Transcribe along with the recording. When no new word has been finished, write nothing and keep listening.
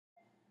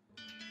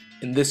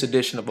In this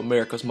edition of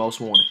America's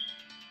Most Wanted,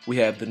 we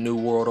have the New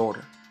World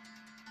Order,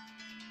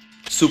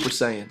 Super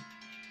Saiyan,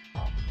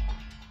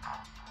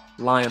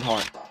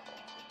 Lionheart,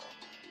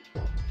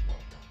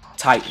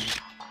 Titan,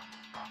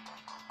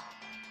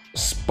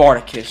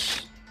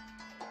 Spartacus,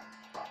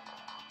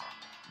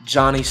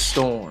 Johnny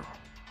Storm,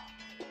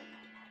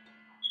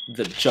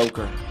 the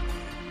Joker,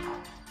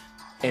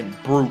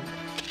 and Brute.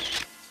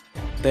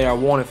 They are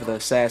wanted for the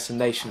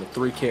assassination of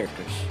 3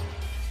 characters: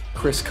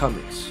 Chris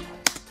Cummings.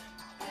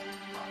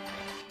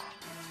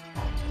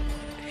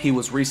 He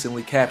was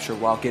recently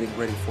captured while getting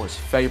ready for his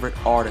favorite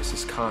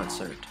artist's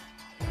concert,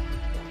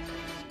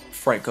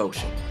 Frank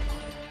Ocean.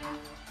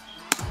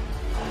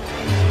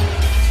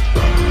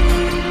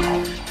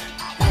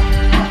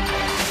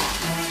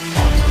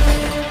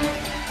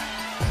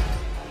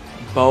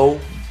 Bo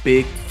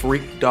Big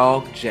Freak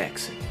Dog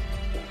Jackson.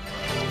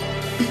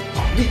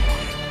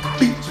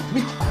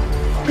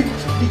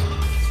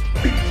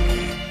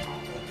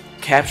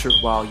 Captured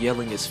while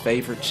yelling his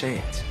favorite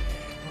chant,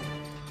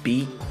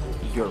 "Beat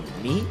your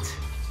meat?"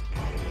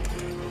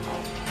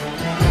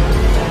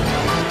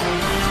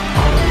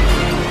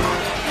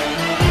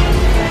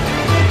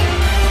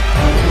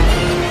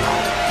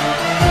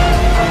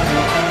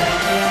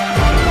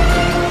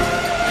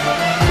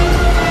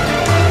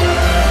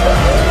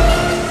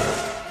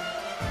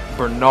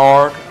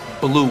 Bernard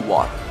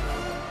Bluewater.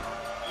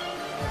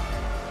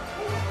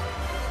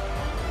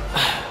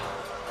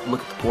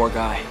 Look at the poor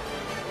guy.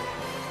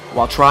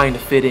 While trying to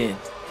fit in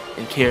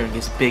and carrying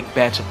his big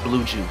batch of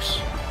blue juice,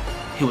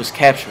 he was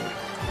captured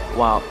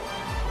while,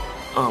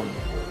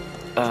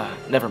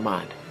 never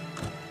mind.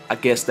 I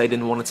guess they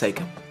didn't want to take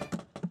him.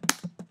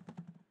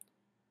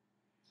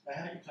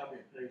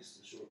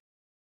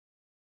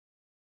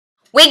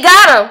 We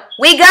got him!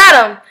 We got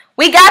him!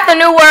 We got the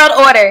New World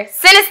Order.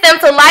 Sentence them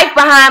to life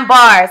behind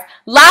bars.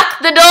 Lock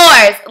the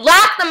doors.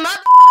 Lock the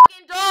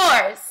motherfucking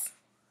doors.